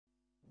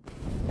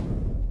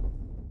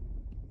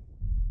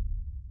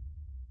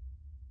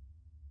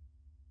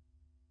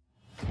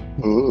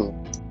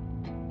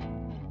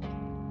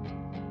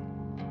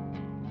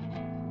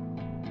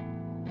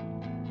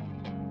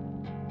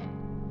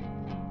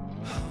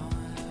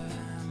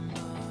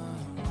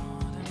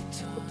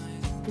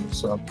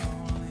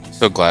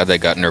So glad they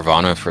got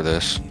Nirvana for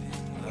this.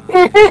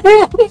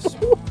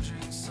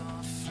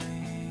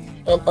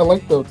 I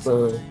like the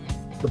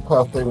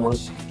path they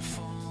went.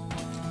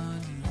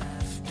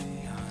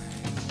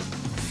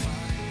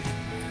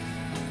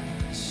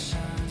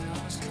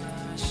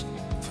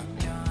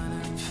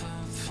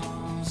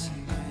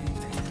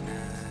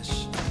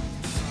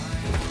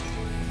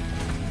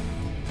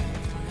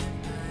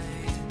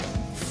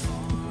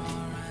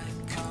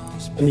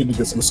 I need to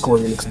get some Square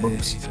Enix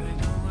boots.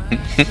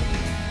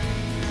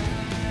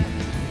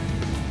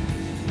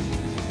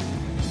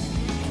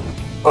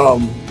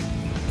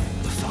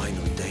 The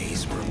final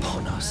days were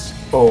upon us.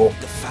 Oh.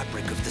 The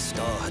fabric of the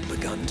star had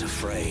begun to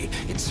fray,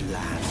 its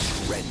land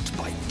rent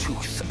by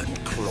tooth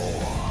and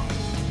claw.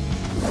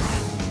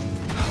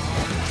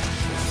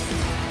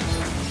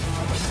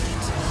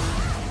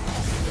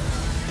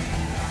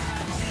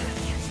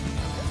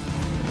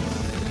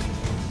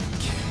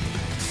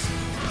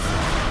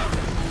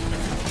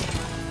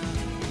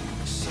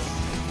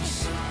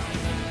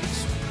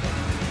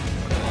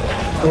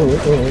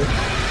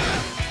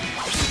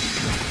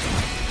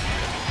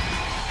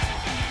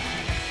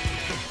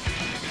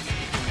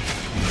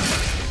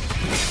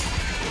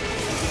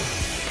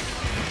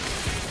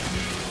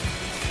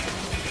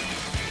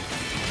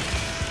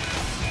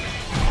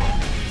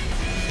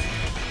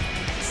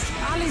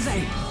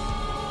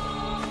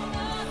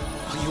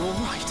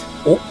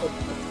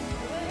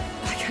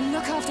 I can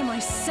look after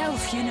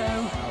myself, you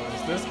know.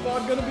 Is this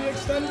pod gonna be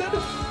extended?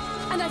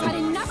 And I've had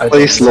enough.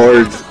 Please,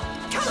 Lord.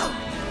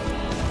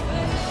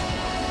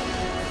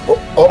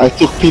 I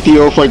took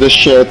PTO for this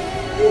shit.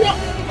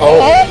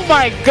 Oh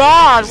my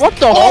god, what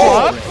the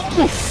fuck?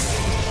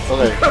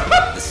 Okay.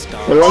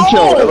 Everyone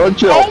chill, everyone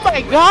chill. Oh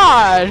my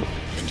god!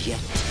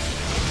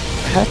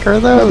 Heck are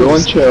those?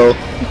 Everyone chill.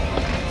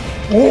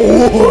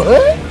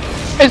 What?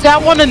 Is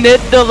that one of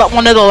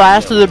the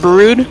last of the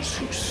brood?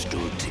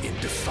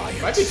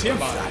 Might be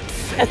Tiamat.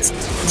 That's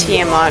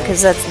Tiamat,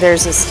 because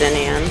there's a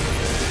Stinian.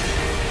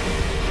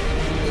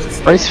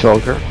 Ice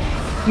Felker.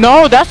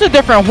 No, that's a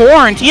different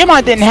horn.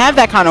 Tiamat didn't have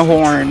that kind of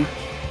horn.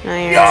 No,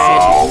 you're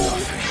right.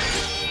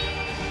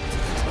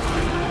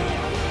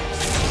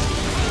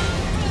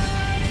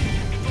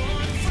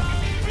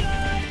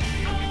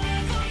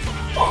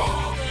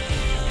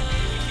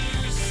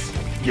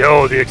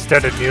 Yo, the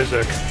extended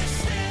music.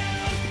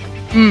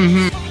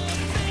 Mm-hmm.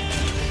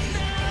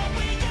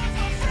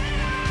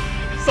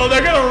 So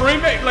they're gonna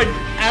remake, like,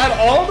 add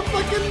all the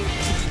fucking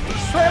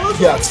trailers?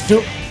 Yes,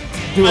 do I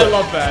it.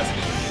 love that.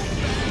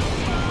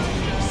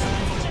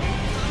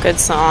 Good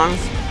song.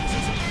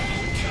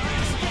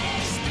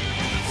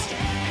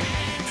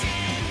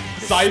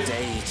 Sight.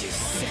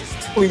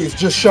 Please,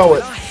 just show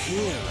it.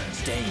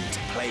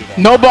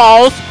 No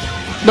balls.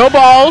 No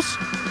balls.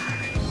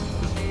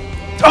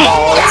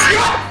 Oh.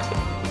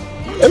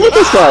 And what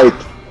is that?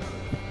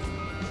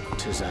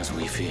 'Tis as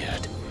we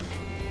feared.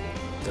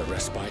 The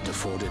respite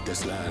afforded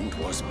this land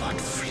was but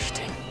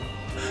fleeting.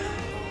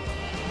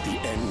 The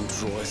end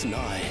draweth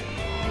nigh.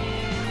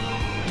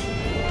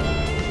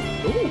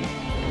 Ooh.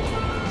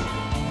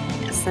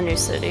 It's the new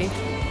city.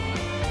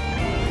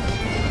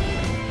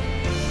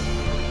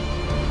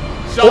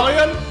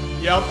 Shallian?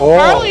 Yep.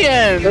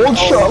 Shallian! Old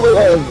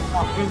Shallian!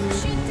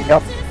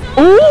 Yep.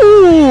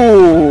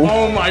 Ooh!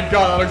 Oh my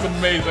god, that looks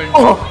amazing.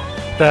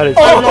 That is. I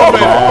love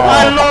it!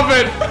 I love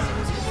it!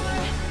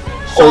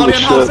 Holy Shallian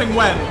shit. housing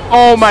when?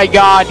 Oh my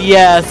god,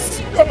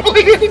 yes.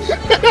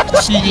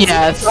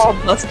 Yes. All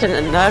busting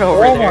a nut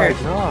over there.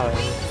 God.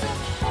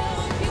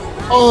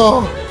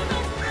 Oh.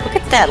 Look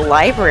at that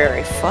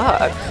library,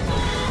 fuck.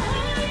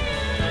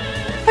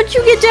 How'd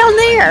you get down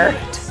there?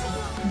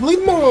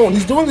 Leave him alone.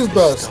 He's doing his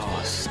best.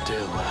 Star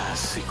still has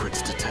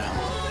secrets to tell.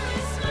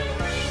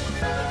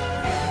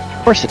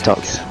 Of course it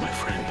does. My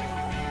friend.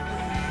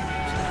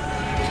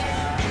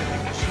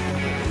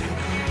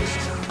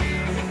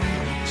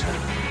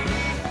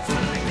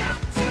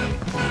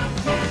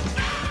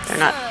 They're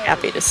not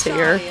happy to see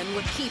her. Shallian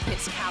would keep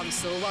its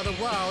counsel while the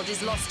world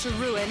is lost to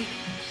ruin.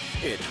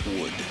 It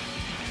would.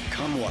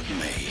 Come what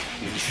may,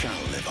 we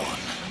shall live on.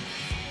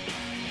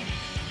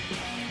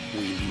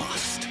 We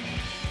must.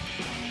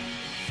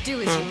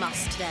 Do as you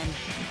must then,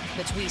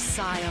 but we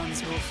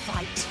scions will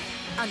fight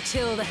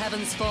until the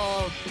heavens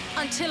fall,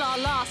 until our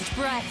last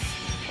breath.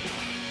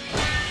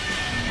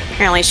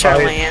 Apparently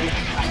Charlene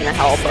is gonna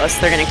help us.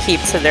 They're gonna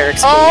keep to their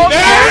Oh,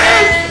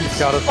 exclusion. He's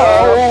got us.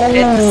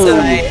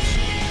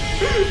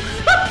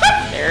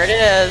 There it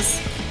is.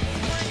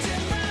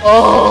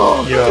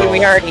 Oh. Yo.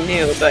 We already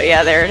knew, but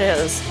yeah, there it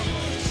is.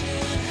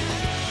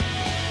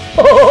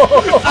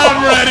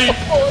 I'm ready!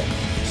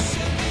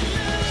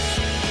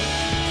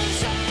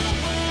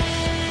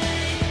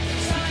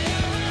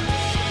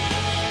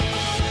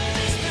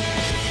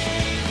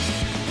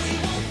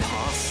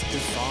 Past the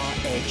far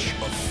edge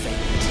of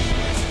fate.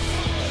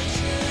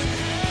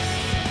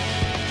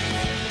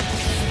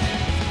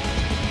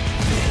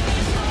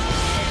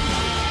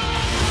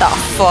 The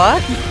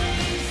fuck?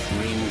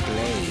 Green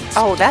blades.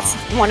 Oh, that's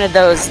one of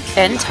those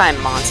end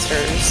time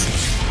monsters.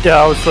 Yeah,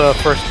 that was the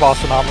first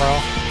boss in Amuro.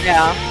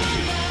 Yeah.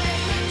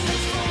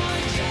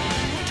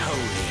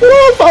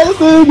 Oh,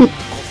 Paladin!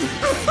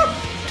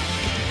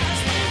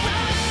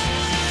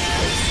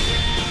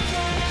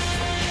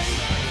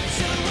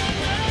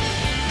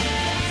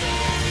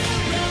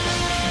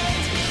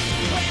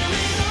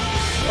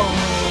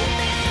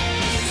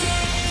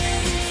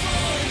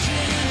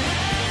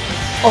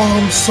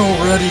 Oh, I'm so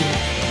ready.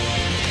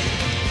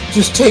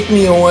 Just take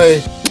me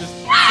away.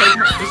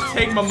 Just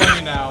take my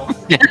money now.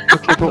 Okay,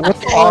 but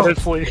what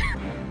honestly?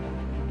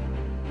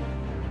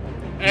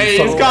 Hey,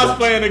 he's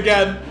cosplaying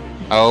again.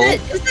 Oh.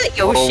 Is that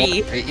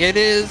Yoshi? Oh, it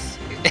is.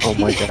 Oh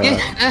my god. He's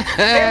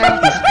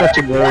such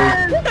a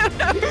nerd.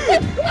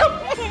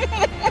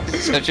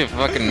 Such a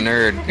fucking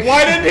nerd.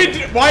 Why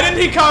didn't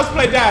he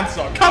cosplay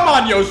Dancer? Come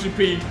on, Yoshi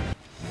P.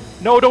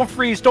 No, don't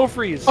freeze! Don't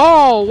freeze!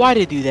 Oh, why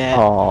did you do that?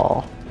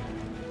 Oh.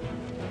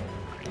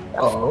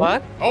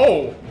 What?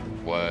 Oh.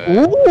 What?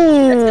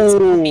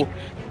 Ooh.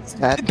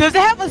 That, Does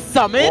it have a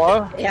summon?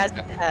 It has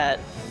a head.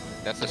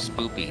 That's a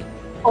spoopy.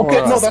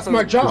 Okay, no, that's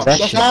my job. is that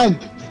That's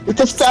stand? It's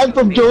a stand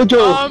from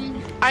Jojo!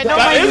 I know That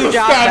my is new a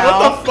job stand. now.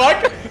 What the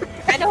fuck?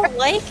 I don't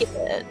like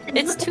it.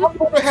 It's too.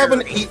 to have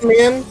an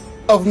 8-man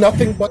of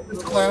nothing but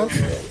this class.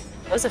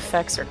 Those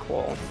effects are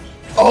cool.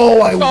 Oh,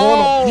 I Oh.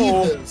 wanna be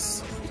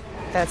this.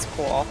 That's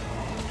cool.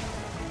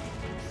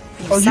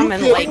 You Are you summon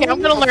kidding like me?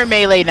 I'm gonna learn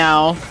melee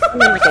now.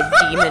 like a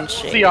demon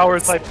shape. The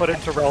hours I put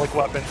into relic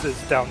weapons is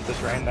down the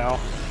drain now.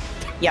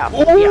 Yeah.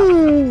 Yeah.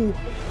 Ooh.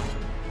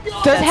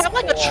 Does it have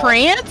like a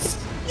trance?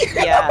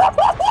 Yeah.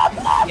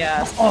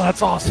 Yes. Oh,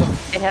 that's awesome.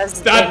 It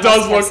has. That it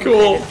does has look some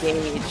cool. kind of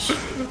gauge.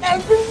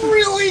 That's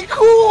really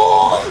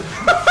cool.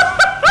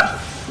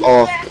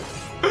 Oh,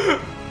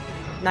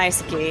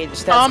 Nice gauge.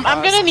 That's I'm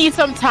awesome. gonna need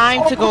some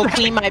time to go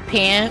clean my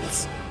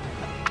pants.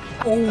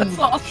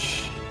 What?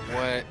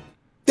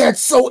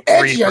 That's so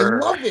edgy.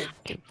 Reaper. I love it.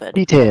 Stupid.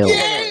 detail.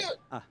 Yeah.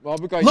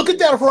 Look at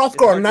that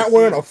Hrothgar not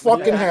wearing a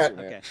fucking hat.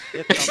 Do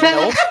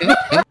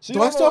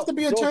I still have to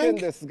be a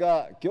tank? Yes,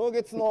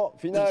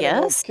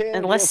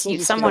 unless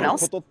someone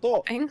else is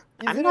swapping.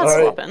 I'm not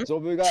Alright.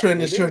 swapping.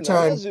 Trin, it's your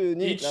time.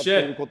 Eat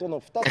shit.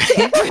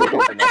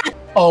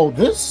 Oh,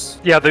 this?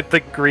 Yeah,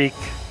 the Greek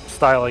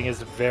styling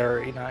is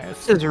very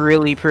nice. This is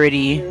really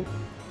pretty.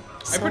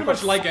 I pretty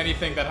much like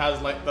anything that has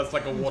that's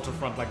like a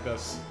waterfront like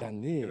this.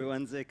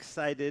 Everyone's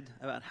excited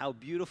about how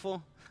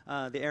beautiful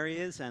the area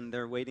is, and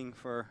they're waiting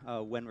for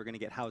when we're going to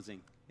get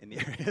housing in the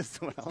area as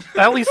well.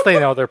 At least they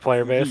know their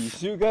player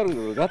base. We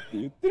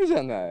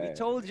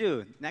told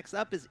you. Next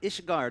up is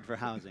Ishgard for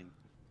housing.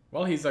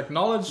 Well, he's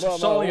acknowledged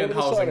Shali in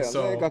housing,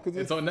 so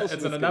it's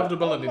an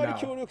inevitability now.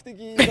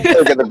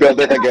 They're gonna build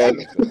it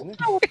again.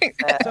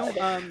 So,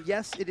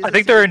 yes, it is. I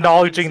think they're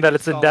acknowledging that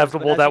it's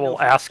inevitable that we'll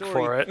ask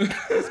for it.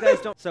 These guys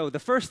don't. So the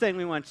first thing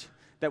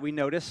that we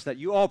noticed, that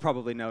you all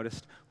probably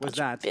noticed, was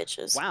that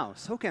bitches. wow,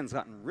 Soken's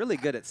gotten really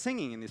good at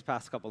singing in these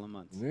past couple of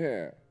months. Is he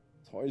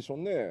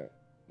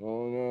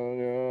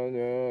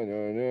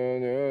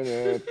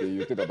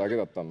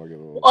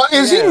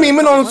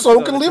memeing on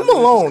Soken? Leave him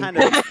alone.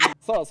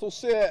 さあ、そし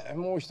て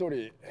もう一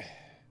人、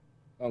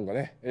なんか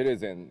ね、エレ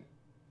ゼン、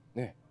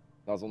ね、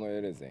謎の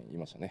エレゼンい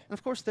ましたね。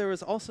 Of course, there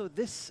was also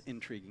this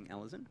intriguing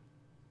Elezen.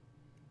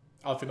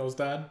 Alfino's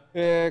dad.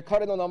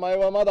 彼の名前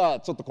はまだ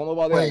ちょっとこの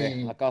場では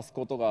ね、明かす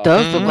ことが。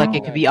 Does look like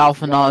it could be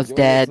Alphinaud's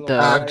dad, though.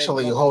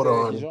 Actually, hold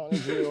on.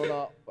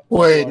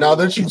 Wait, now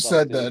that you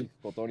said that.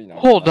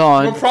 Hold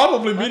on. We're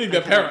probably meeting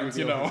their parents,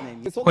 you know.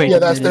 Wait, Yeah,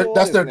 that's their dad.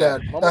 That's their Yeah,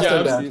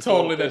 dad.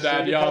 totally their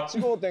dad, yeah.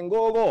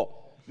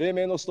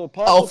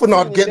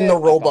 Alphinaud getting the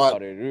robot.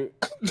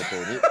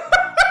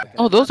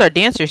 Oh, those are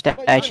dancer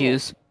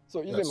statues.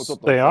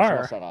 They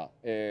are.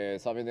 Maybe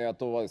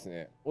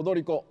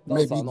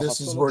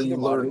this is where you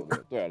learn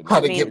how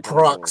to get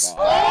procs. Fuck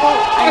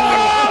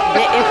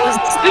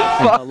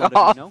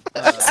off.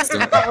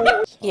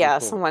 Yeah,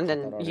 someone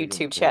in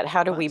YouTube chat.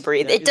 How do we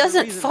breathe? It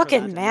doesn't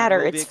fucking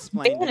matter. It's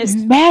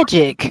fantasy.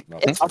 Magic.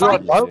 It's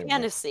fucking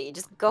fantasy.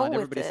 Just go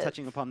with it.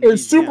 It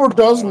super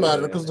does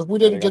matter, because if we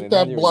didn't get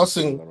that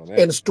blessing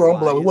in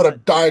Stormblood, we would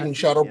have died in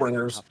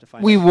Shadowbringers.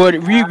 We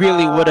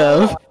really would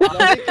have.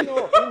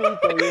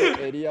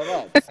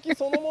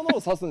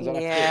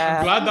 Yeah.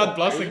 I'm glad that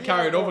blessing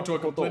carried over to a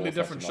completely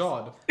different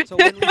shard. So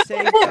when we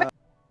say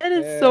That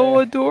is so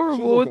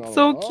adorable. It's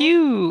so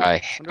cute. I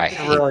hate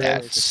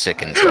that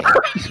sickening thing.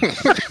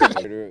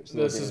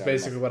 This is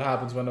basically what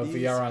happens when a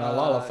Viera and a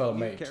Lalafell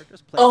mate.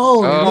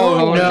 Oh,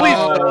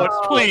 no.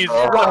 Please,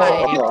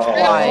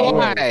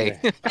 Why?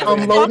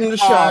 I'm loading the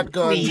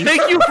shotgun.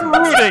 Thank you for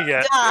ruining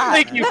it.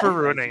 Thank you for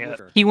ruining it.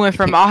 He went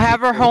from "I'll have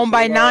her home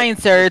by 9,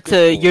 sir"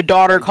 to "Your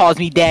daughter calls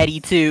me daddy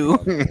too."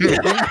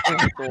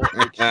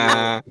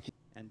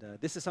 And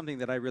this is something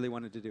that I really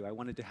wanted to do. I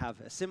wanted to have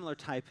a similar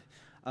type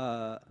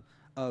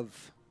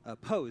of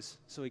pose,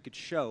 so we could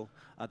show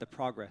the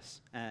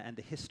progress and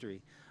the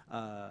history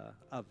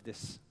of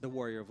the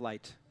Warrior of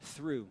Light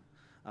through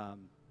the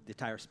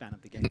entire span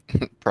of the game.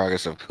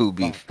 Progress of who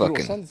be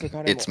fucking.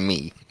 It's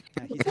me.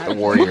 The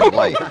warrior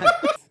life.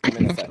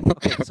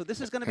 Okay, so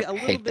this is going to be a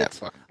little bit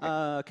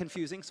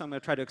confusing, so I'm going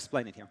to try to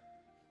explain it here.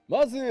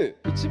 まず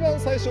一番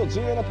最初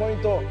重要なポイ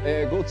ント、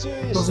ご注意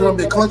There's gonna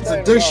be a collector's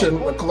edition,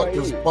 a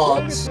collector's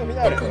box. のみ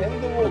なるエン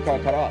ドウォーカ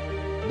ーから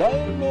ダウ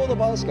ンロード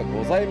版しか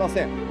ございま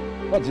せん。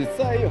まあ実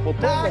際ほと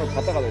んどの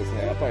方がです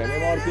ね、やっぱり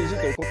MMORPG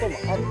ということも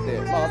あって、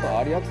まああと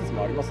アーリーアクセス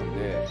もありますん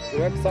で、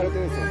予約されて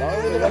ですね、ダウ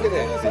ンロードだけ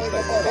で実際か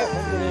ら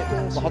本当に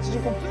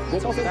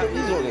 85%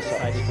 以上でした。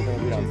この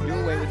ヴィランズ。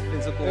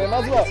ま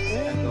ずは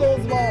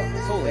Windows 版、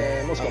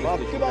もしくは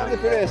Mac 版で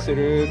プレイして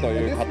ると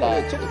いう方、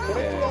ちょっとこ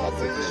れは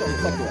セクション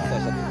さっきお伝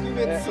えした特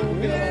別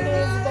Windows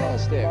版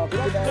してプ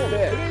ラットフォー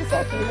ムで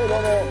先ほど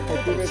の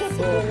特別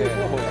装定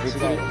の方が物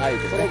理アイ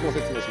テムをご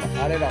説明します。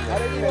あれらも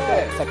含め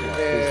てさっきの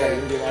デジタル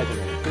インゲームアイテ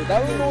ムダ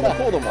ウンロード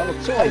コードも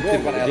超入って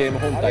るからゲーム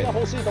本体が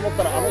欲しいと思っ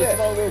たら一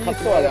番上の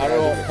ストアであれ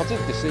をポチっ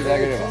てしていただ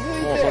ければ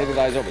もうそれで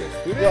大丈夫で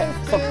す。で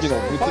さっきの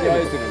物理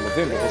アイテムも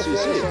全部欲しい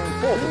し、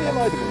ポートゲー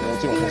ムアイテムもも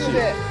ちろん欲しい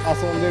で遊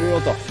んでる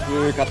よと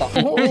いう方。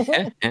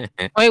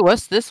Wait,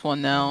 what's this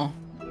one now?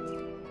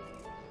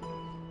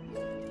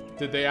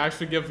 Did they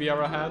actually give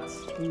Viera hats?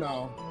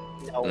 No.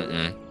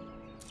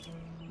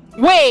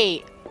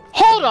 Wait,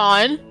 hold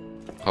on.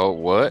 Oh,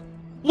 what?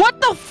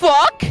 What the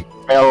fuck?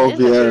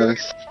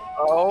 Melvieras.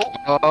 Oh.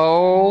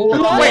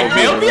 Wait,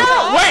 Melvia?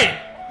 Wait!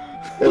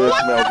 It was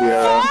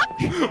Melviera.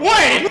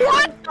 Wait!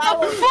 What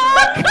the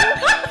fuck?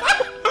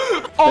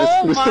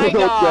 Oh my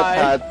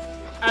god.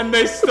 And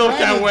they still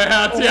can't wear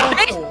hats, yeah.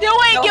 They still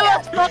ain't give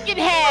us fucking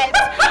hats.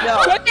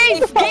 No. But they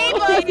gave us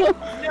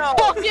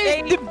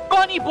fucking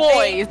bunny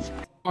boys.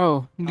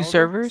 Oh, new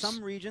servers?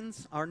 Some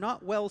regions are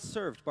not well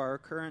served by our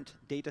current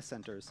data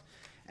centers,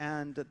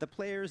 and the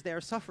players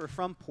there suffer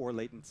from poor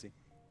latency.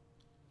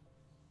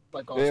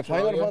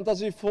 Final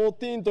Fantasy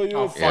XIV という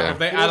Oh fuck, if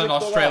they add an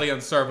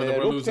Australian server, then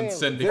we're losing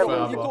Cindy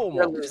forever.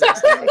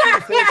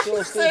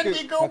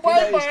 Cindy, go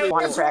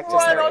bye-bye. It's right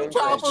on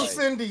top of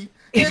Cindy.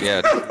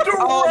 Yeah.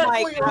 Oh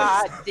my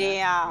god,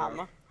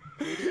 damn.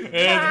 It's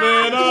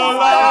been a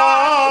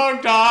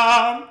long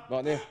time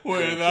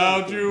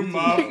without you,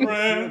 my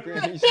friend.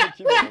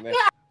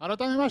 改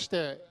めまし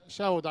て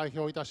社を代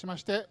表いたしま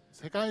して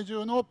世界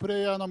中のプ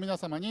レイヤーの皆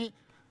様に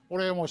お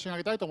礼を申し上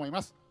げたいと思い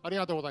ます。あり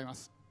がとうございま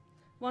す。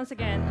Once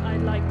again,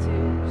 I'd like to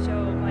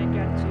show my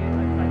gratitude.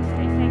 I'd like to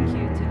say thank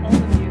you to all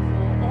of you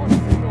for all the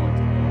support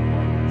and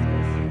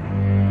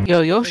all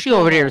Yo, Yoshi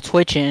over there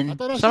twitching.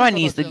 Somebody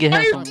needs to get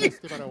him some. He's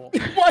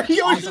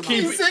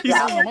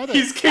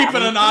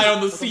keeping an eye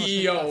on the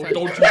CEO.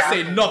 Don't you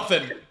say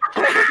nothing.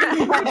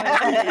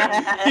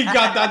 He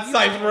got that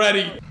scythe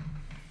ready.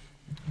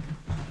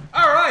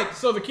 Alright,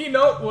 so the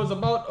keynote was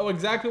about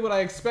exactly what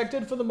I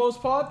expected for the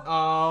most part.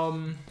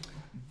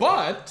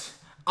 But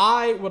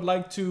I would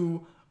like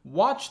to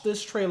watch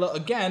this trailer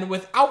again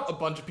without a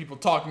bunch of people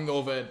talking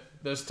over it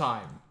this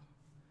time.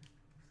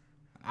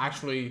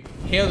 Actually,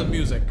 hear the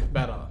music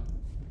better.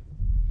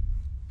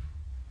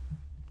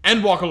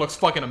 ENDWALKER looks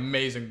fucking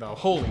amazing though.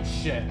 Holy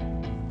shit.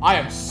 I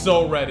am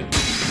so ready.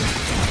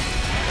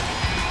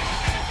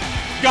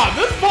 God,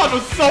 this pod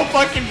was so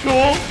fucking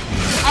cool.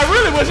 I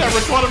really wish I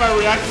recorded my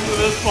reaction to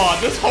this pod.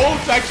 This whole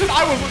section,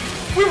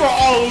 we were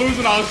all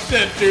losing our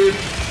shit, dude.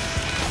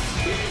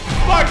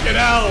 Fucking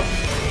hell.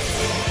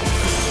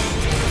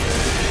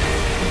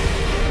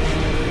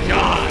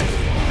 God,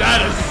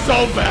 that is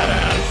so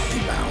badass.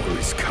 The hour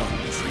is come,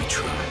 free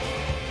tribe.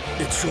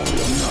 It's all or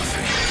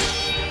nothing.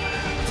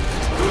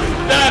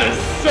 That is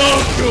so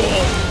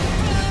cool.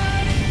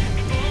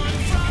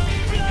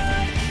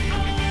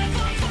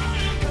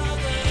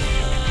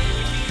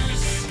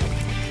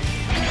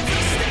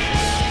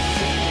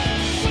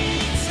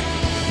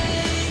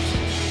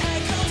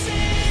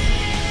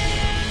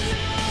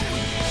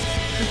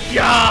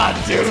 God,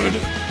 dude.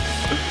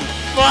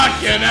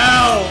 Fucking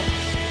hell.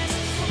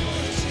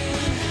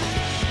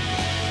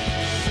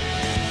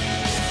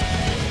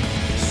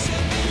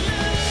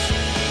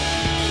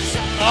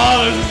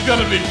 Oh, this is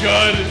gonna be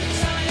good.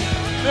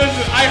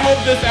 I hope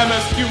this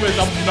MSQ is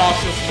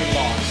obnoxiously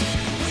long.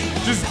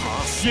 Just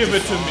give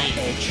it to me.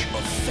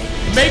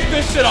 Make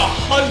this shit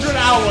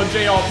 100-hour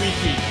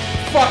JRPG.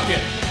 Fuck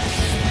it.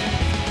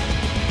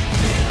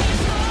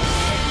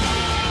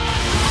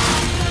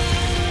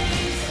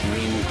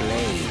 Green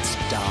blades,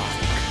 dark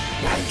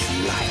and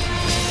light.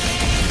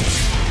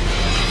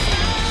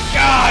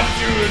 God,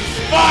 dude,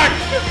 fuck!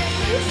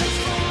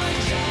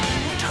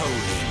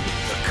 Tolling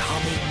the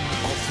coming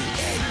of the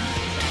end.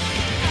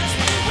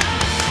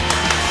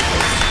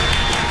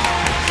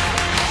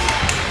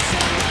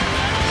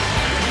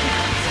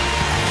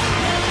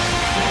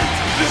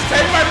 Just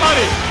take my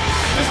money!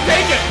 Just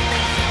take it!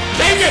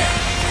 Take it!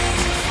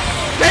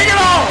 Take it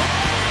all!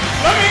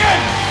 Let me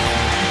in!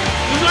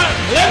 Just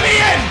let me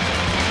in!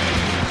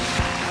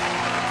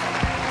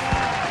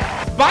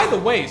 By the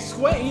way,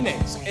 Square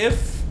Enix,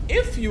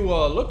 if you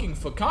are looking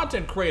for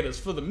content creators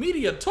for the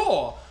media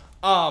tour,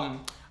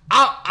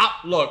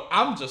 look,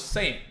 I'm just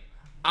saying.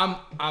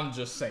 I'm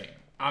just saying.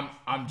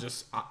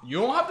 You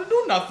don't have to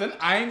do nothing.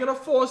 I ain't gonna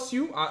force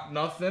you.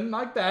 Nothing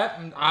like that.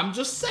 I'm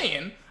just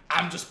saying.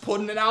 I'm just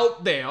putting it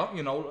out there,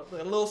 you know,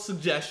 a little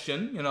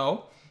suggestion, you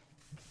know.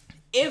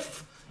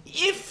 If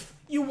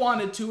you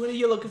wanted to and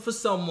you're looking for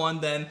someone,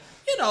 then,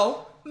 you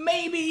know,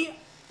 maybe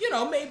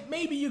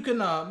you can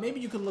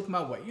look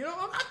my way. You know,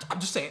 I'm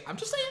just saying.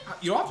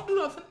 You don't have to do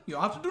nothing. You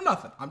don't have to do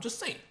nothing. I'm just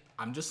saying.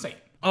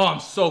 Oh, I'm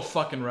so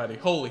fucking ready.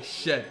 Holy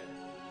shit.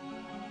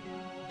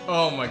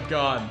 Oh my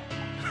god.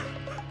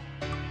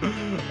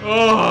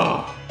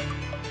 Oh.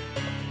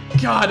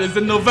 God, is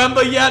it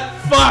November yet?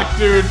 Fuck,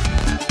 dude.